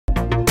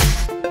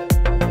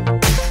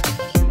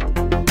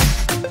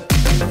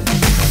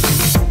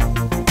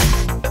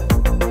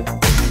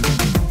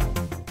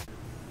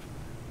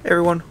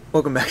everyone,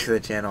 welcome back to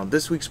the channel.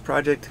 This week's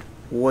project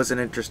was an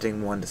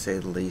interesting one to say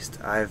the least.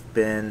 I've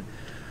been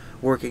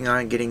working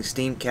on getting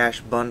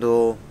SteamCache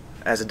bundle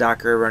as a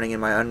Docker running in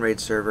my Unraid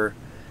server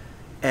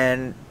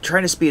and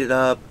trying to speed it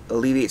up,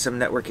 alleviate some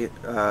network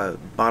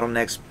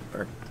bottlenecks,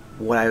 or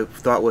what I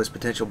thought was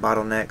potential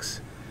bottlenecks,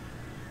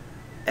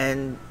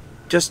 and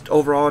just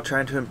overall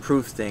trying to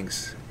improve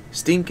things.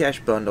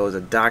 SteamCache bundle is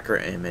a Docker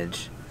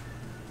image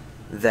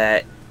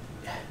that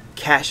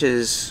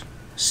caches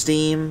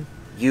Steam,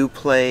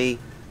 Uplay,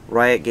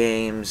 Riot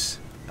Games,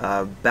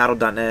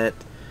 Battle.net,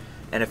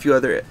 and a few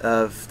other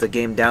of the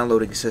game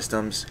downloading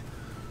systems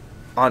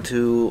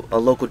onto a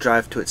local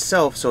drive to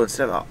itself, so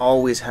instead of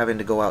always having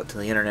to go out to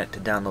the internet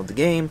to download the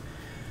game,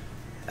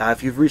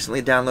 if you've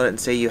recently downloaded and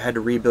say you had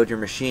to rebuild your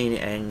machine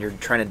and you're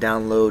trying to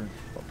download,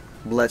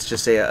 let's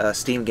just say a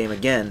Steam game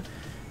again,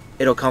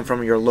 it'll come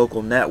from your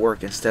local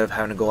network instead of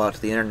having to go out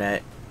to the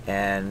internet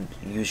and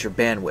use your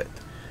bandwidth.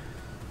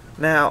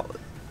 Now,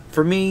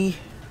 for me,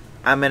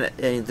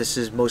 this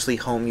is mostly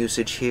home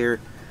usage here.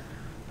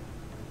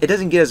 It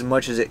doesn't get as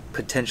much as it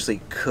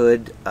potentially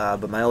could,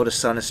 but my oldest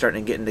son is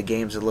starting to get into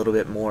games a little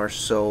bit more,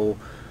 so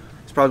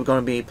he's probably going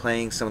to be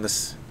playing some of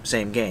the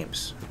same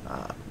games.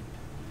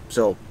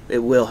 So it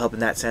will help in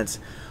that sense.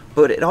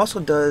 But it also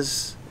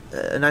does,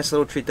 a nice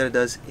little treat that it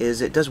does,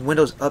 is it does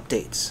Windows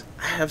updates.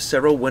 I have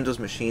several Windows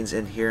machines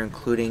in here,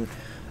 including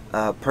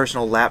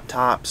personal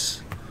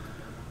laptops,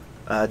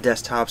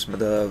 desktops,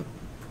 the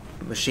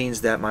machines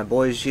that my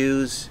boys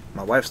use,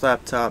 my wife's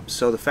laptop,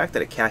 so the fact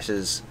that it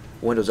caches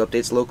Windows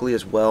updates locally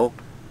as well,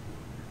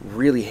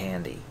 really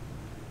handy.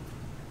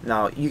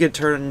 Now you can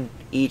turn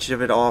each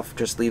of it off,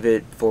 just leave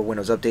it for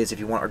Windows updates if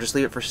you want, or just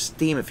leave it for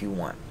Steam if you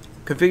want.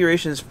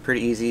 Configuration is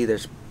pretty easy.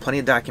 There's plenty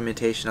of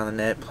documentation on the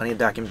net, plenty of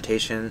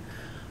documentation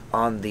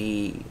on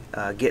the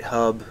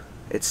GitHub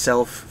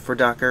itself for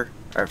Docker,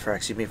 or for a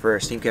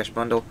SteamCache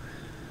bundle.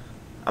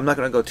 I'm not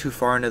going to go too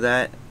far into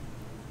that.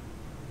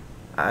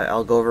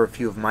 I'll go over a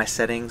few of my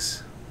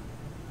settings,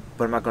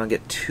 but I'm not going to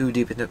get too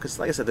deep into it because,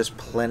 like I said, there's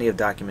plenty of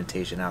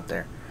documentation out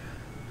there.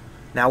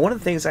 Now, one of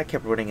the things I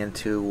kept running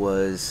into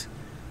was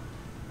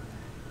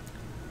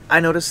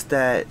I noticed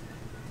that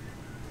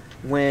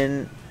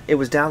when it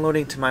was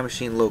downloading to my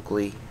machine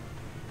locally,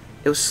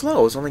 it was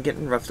slow. It was only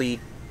getting roughly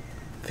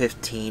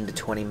 15 to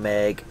 20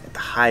 meg, at the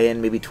high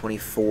end maybe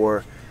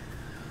 24.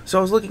 So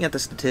I was looking at the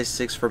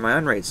statistics for my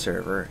Unraid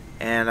server,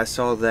 and I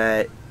saw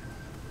that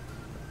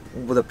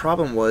the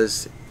problem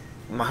was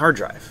my hard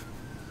drive.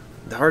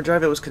 The hard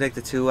drive it was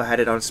connected to, I had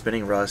it on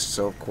spinning rust,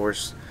 so of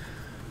course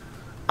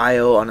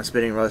I/O on a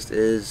spinning rust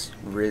is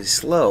really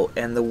slow,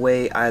 and the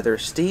way either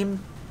Steam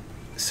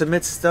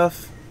submits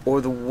stuff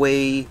or the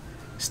way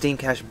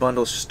SteamCache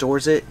bundle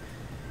stores it,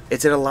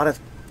 it's in a lot of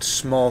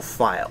small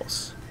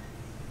files.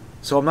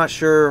 So I'm not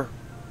sure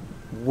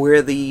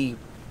where the,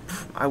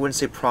 I wouldn't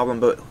say problem,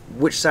 but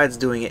which side's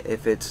doing it,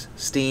 if it's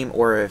Steam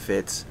or if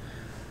it's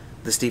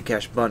the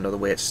SteamCache bundle, the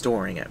way it's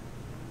storing it.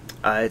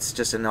 It's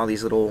just in all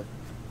these little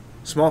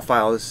small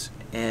files,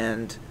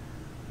 and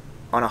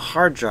on a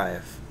hard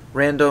drive,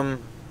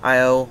 random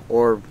I/O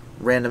or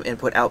random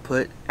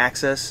input-output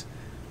access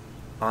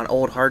on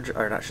old hard,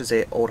 or not, I should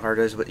say old hard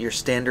drives, but your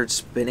standard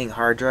spinning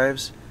hard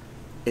drives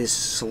is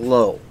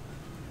slow.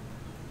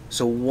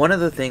 So one of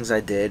the things I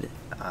did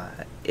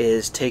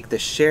is take the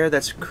share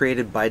that's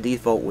created by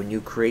default when you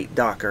create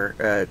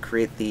Docker,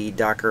 create the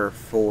Docker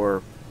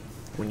for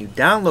when you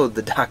download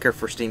the Docker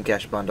for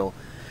SteamCache bundle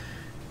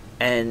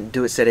and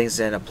do its settings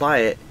and apply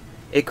it,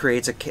 it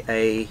creates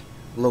a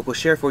local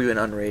share for you in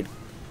Unraid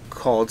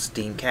called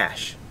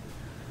SteamCache.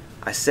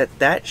 I set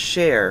that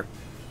share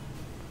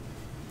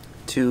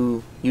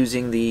to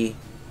using the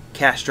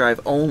cache drive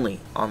only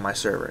on my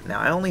server.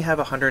 Now I only have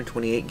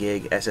 128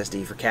 gig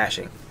SSD for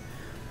caching,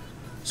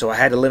 so I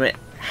had to limit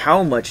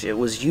how much it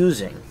was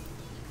using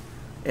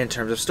in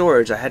terms of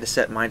storage. I had to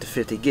set mine to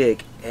 50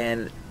 gig,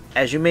 and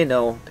as you may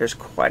know, there's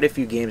quite a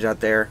few games out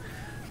there,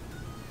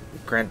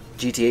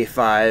 GTA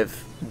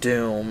 5,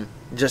 Doom,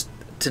 just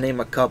to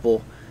name a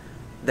couple,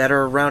 that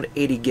are around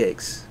 80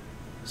 gigs.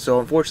 So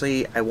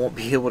unfortunately, I won't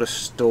be able to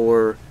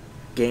store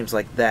games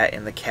like that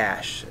in the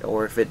cache,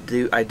 or if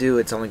I do,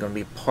 it's only going to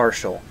be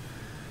partial.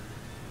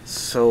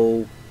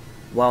 So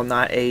while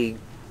not a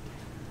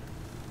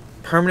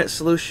permanent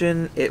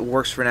solution, it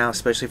works for now,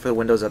 especially for the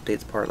Windows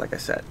updates part, like I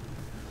said.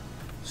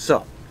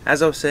 So,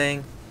 as I was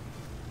saying,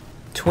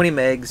 20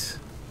 megs,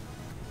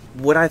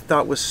 what I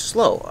thought was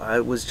slow. I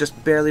was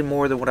just barely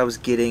more than what I was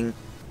getting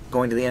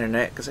going to the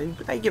internet, because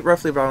I get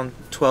roughly around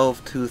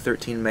 12 to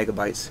 13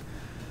 megabytes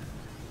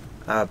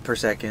per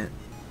second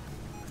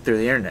through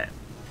the internet,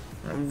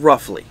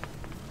 roughly.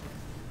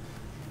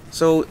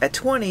 So at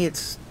 20,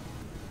 it's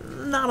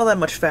not all that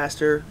much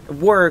faster. It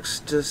works,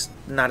 just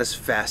not as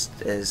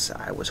fast as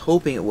I was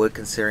hoping it would,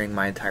 considering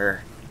my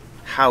entire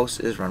house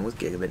is run with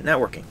gigabit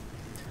networking.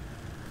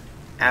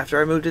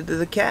 After I moved into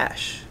the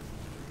cache,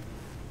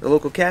 the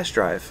local cache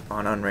drive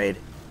on Unraid,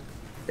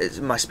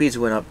 my speeds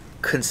went up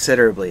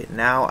considerably.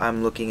 Now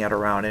I'm looking at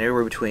around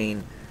anywhere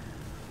between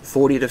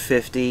 40 to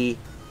 50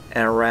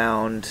 and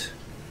around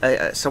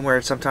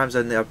somewhere sometimes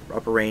in the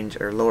upper range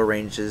or lower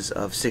ranges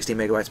of 60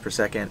 megabytes per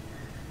second.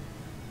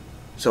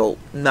 So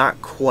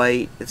not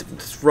quite,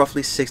 it's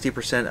roughly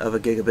 60% of a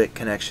gigabit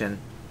connection.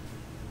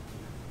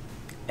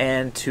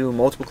 And to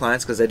multiple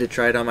clients, because I did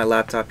try it on my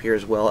laptop here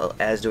as well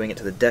as doing it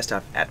to the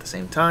desktop at the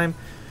same time.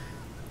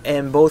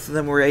 And both of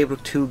them were able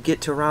to get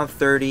to around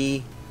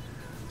 30,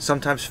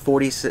 sometimes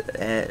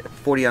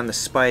 40 on the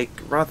spike,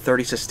 around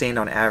 30 sustained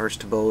on average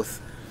to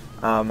both.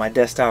 My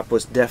desktop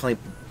was definitely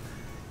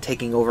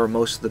taking over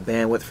most of the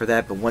bandwidth for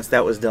that, but once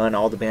that was done,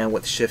 all the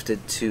bandwidth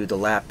shifted to the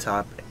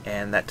laptop,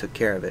 and that took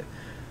care of it.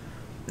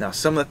 Now,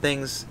 some of the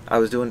things I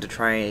was doing to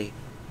try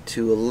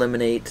to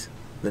eliminate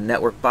the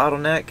network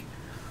bottleneck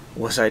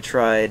was I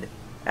tried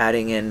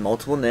adding in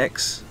multiple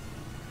NICs.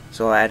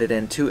 So I added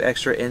in 2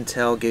 extra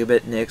Intel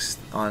gigabit NICs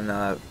on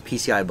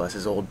PCI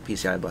buses, old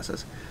PCI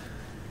buses.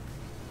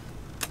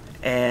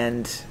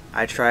 And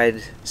I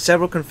tried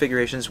several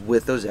configurations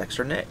with those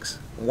extra NICs.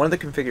 One of the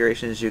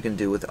configurations you can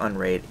do with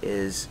Unraid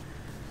is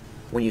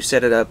when you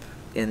set it up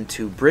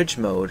into bridge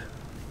mode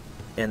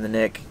in the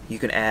NIC, you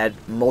can add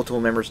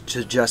multiple members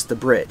to just the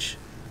bridge.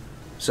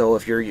 So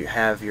if you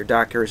have your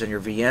Dockers and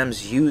your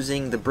VMs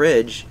using the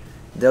bridge,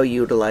 they'll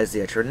utilize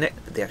the extra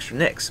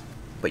NICs,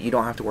 but you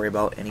don't have to worry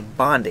about any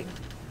bonding.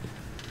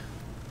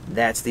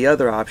 That's the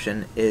other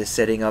option, is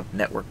setting up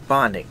network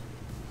bonding,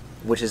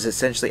 which is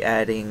essentially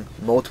adding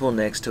multiple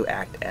NICs to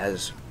act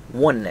as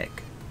one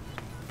NIC.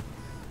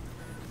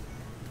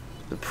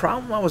 The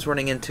problem I was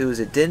running into is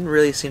it didn't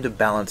really seem to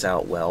balance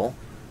out well.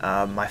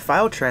 My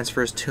file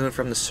transfers to and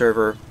from the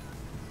server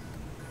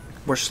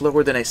were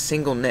slower than a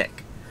single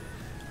NIC.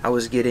 I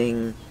was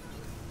getting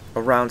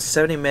around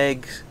 70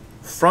 megs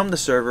from the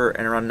server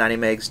and around 90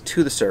 megs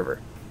to the server,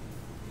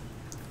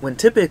 when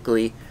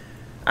typically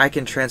I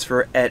can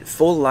transfer at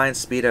full line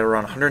speed at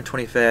around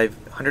 120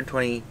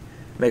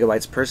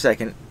 megabytes per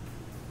second,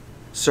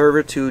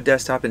 server to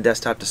desktop and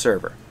desktop to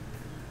server.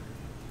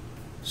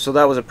 So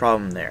that was a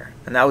problem there,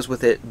 and that was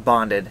with it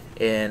bonded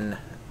in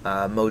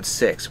mode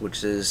 6,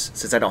 which is,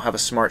 since I don't have a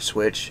smart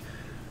switch,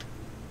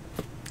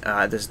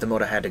 this is the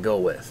mode I had to go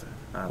with.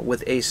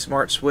 With a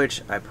smart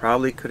switch, I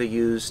probably could have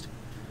used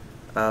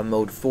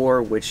mode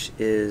 4, which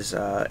is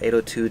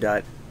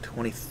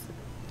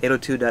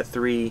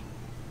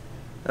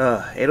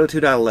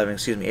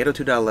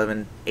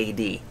 802.11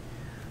 AD,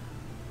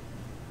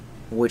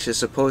 which is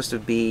supposed to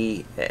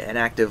be an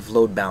active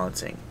load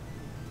balancing,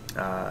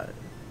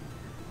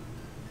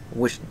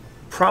 which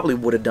probably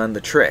would have done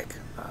the trick.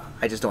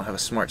 I just don't have a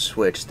smart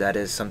switch. That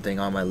is something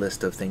on my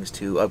list of things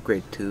to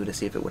upgrade to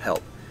see if it would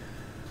help.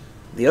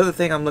 The other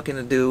thing I'm looking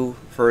to do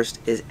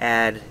first is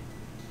add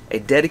a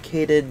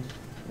dedicated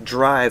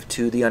drive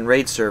to the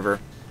Unraid server,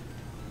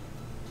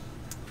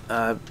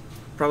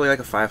 probably like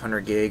a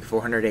 500 gig,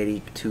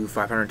 480 to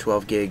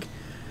 512 gig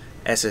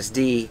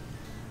SSD,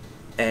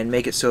 and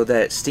make it so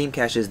that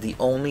SteamCache is the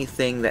only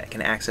thing that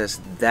can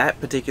access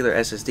that particular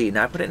SSD.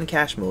 Now I put it in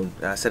cache mode,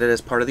 set it as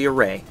part of the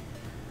array,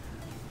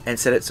 and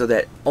set it so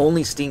that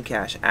only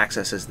SteamCache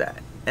accesses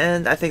that.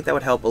 And I think that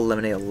would help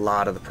eliminate a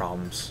lot of the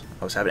problems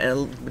I was having,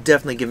 and it would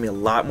definitely give me a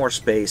lot more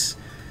space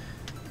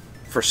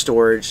for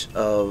storage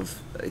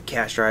of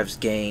cache drives,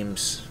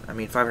 games. I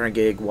mean, 500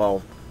 gig,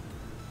 while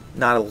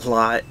not a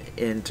lot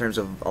in terms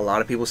of a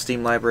lot of people's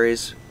Steam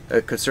libraries,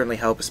 it could certainly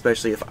help,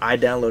 especially if I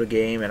download a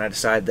game and I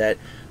decide that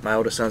my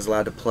oldest son's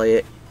allowed to play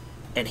it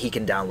and he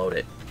can download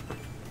it.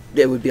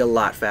 It would be a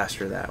lot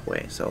faster that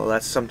way. So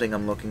that's something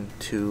I'm looking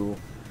to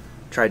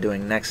try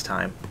doing next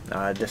time,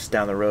 just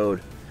down the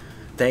road.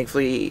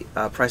 Thankfully,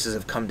 prices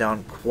have come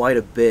down quite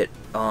a bit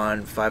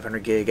on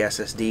 500 gig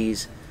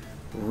SSDs.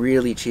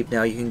 Really cheap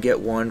now. You can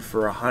get one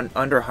for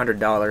under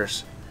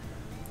 $100.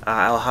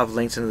 I'll have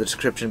links in the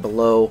description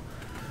below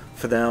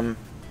for them.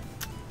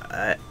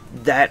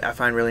 That I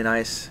find really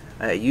nice.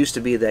 It used to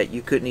be that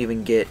you couldn't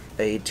even get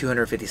a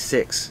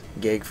 256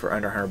 gig for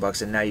under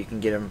 $100, and now you can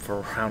get them for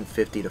around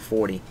 50 to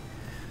 40,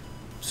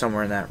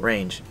 somewhere in that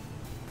range.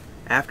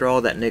 After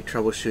all that NIC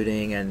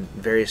troubleshooting and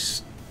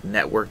various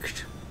network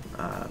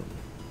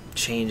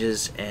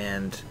changes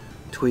and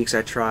tweaks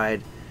I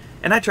tried,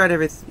 and I tried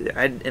everything,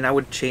 and I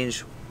would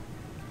change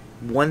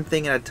one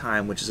thing at a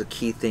time, which is a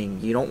key thing.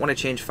 You don't want to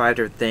change 5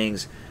 different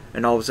things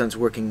and all of a sudden it's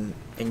working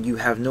and you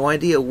have no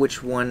idea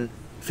which one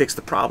fixed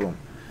the problem.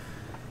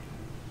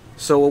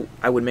 So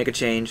I would make a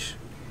change,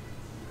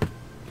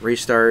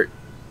 restart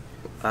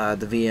the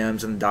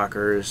VMs and the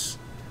Dockers,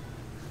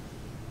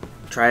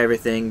 try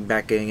everything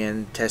back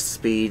in, test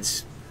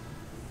speeds,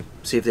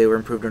 see if they were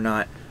improved or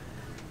not.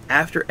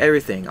 After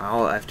everything,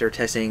 after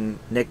testing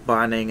NIC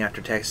bonding,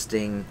 after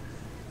testing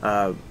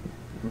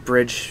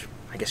bridge,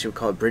 I guess you would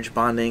call it bridge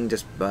bonding,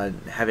 just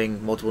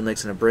having multiple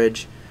NICs in a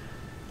bridge,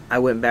 I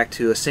went back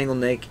to a single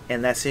NIC,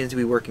 and that seems to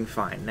be working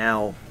fine.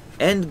 Now,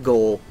 end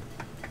goal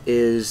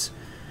is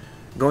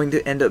going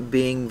to end up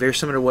being very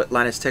similar to what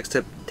Linus Tech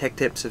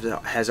Tips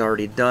has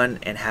already done,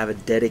 and have a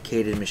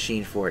dedicated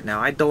machine for it.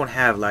 Now, I don't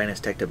have Linus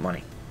Tech Tip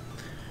money,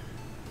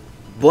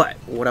 but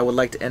what I would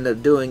like to end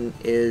up doing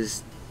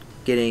is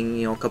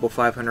getting, a couple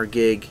 500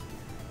 gig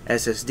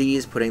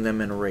SSDs, putting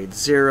them in RAID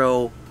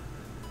 0,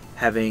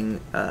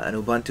 having an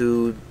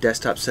Ubuntu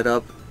desktop set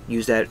up,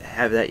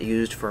 have that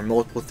used for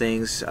multiple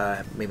things,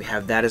 maybe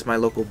have that as my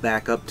local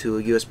backup to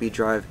a USB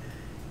drive,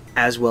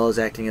 as well as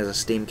acting as a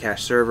SteamCache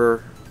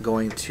server,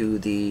 going to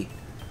the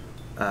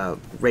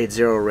RAID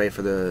 0 array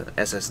for the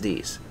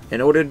SSDs.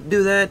 In order to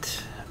do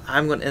that,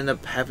 I'm going to end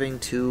up having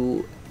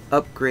to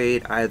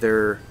upgrade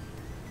either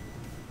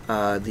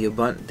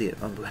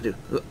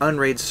the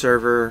Unraid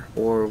server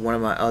or one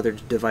of my other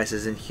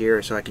devices in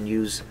here, so I can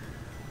use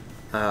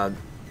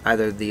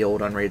either the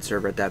old Unraid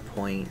server at that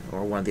point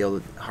or one of the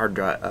old hard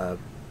drive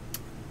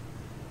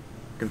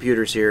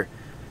computers here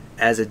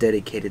as a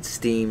dedicated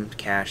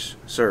SteamCache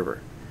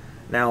server.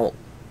 Now,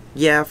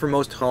 yeah, for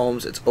most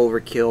homes it's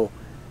overkill.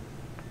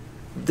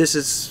 This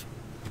is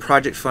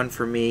project fun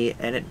for me,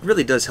 and it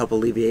really does help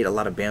alleviate a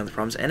lot of bandwidth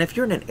problems. And if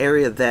you're in an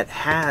area that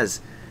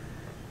has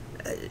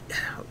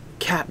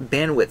cap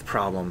bandwidth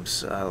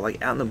problems,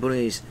 like out in the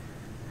boonies,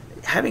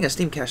 having a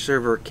SteamCache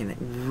server can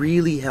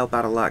really help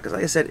out a lot. Because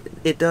like I said,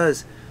 it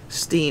does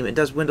Steam, it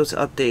does Windows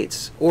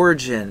updates,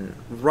 Origin,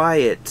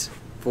 Riot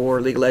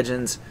for League of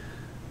Legends,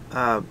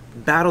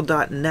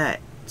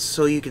 Battle.net,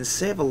 so you can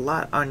save a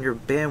lot on your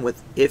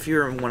bandwidth if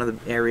you're in one of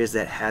the areas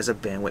that has a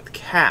bandwidth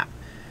cap.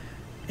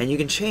 And you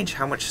can change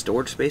how much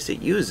storage space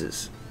it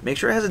uses. Make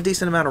sure it has a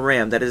decent amount of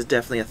RAM. That is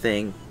definitely a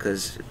thing,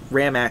 because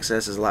RAM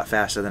access is a lot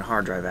faster than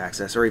hard drive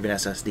access or even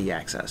SSD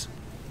access.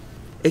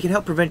 It can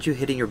help prevent you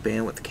hitting your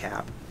bandwidth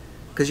cap,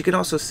 because you can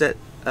also set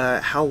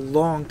how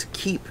long to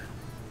keep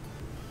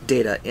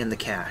data in the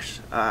cache.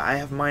 I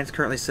have mine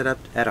currently set up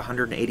at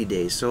 180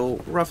 days, so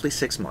roughly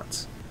 6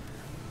 months.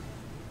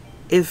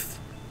 If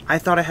I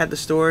thought I had the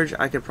storage,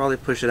 I could probably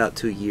push it out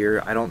to a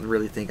year. I don't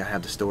really think I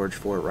have the storage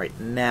for it right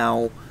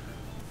now.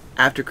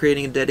 After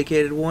creating a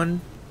dedicated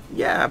one,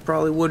 yeah, I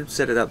probably would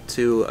set it up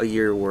to a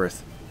year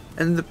worth.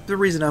 And the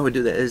reason I would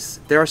do that is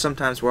there are some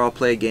times where I'll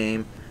play a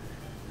game,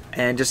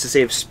 and just to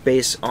save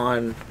space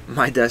on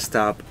my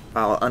desktop,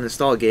 I'll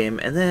uninstall a game,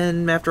 and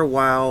then after a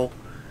while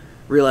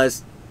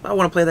realize I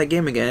want to play that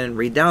game again and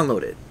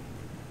re-download it.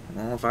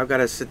 Well, if I've got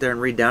to sit there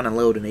and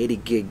re-download an 80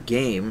 gig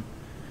game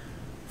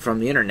from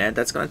the internet,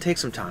 that's going to take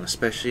some time,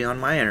 especially on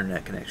my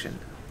internet connection.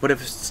 But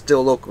if it's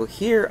still local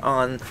here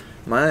on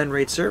my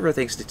Unraid server,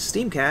 thanks to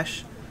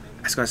SteamCache,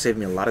 that's going to save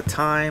me a lot of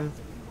time.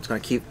 It's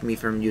going to keep me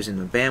from using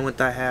the bandwidth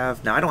I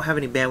have. Now, I don't have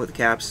any bandwidth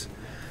caps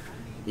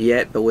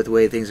yet, but with the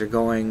way things are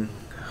going,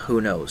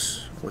 who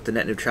knows? With the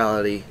net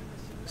neutrality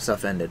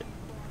stuff ended.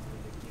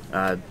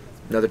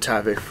 Another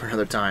topic for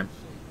another time.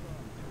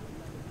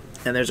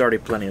 And there's already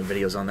plenty of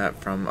videos on that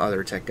from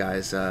other tech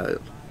guys,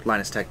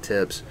 Linus Tech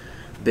Tips,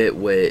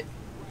 Bitwit,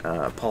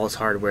 Paul's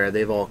Hardware.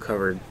 They've all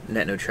covered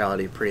net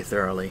neutrality pretty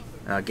thoroughly.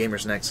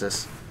 Gamers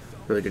Nexus,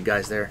 really good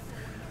guys there.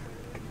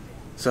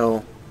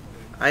 So,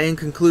 in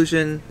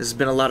conclusion, this has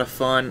been a lot of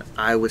fun.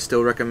 I would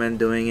still recommend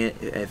doing it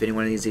if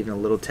anyone is even a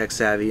little tech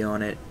savvy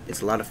on it.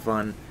 It's a lot of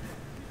fun,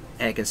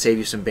 and it can save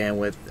you some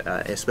bandwidth,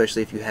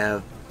 especially if you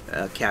have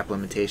cap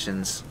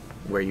limitations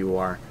where you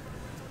are.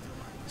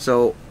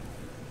 So,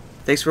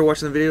 thanks for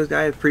watching the videos,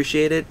 guys.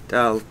 Appreciate it.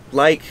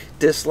 Like,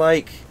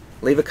 dislike,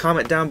 leave a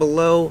comment down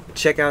below.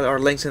 Check out our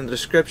links in the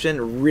description.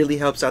 It really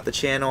helps out the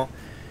channel.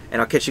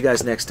 And I'll catch you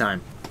guys next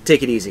time.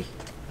 Take it easy.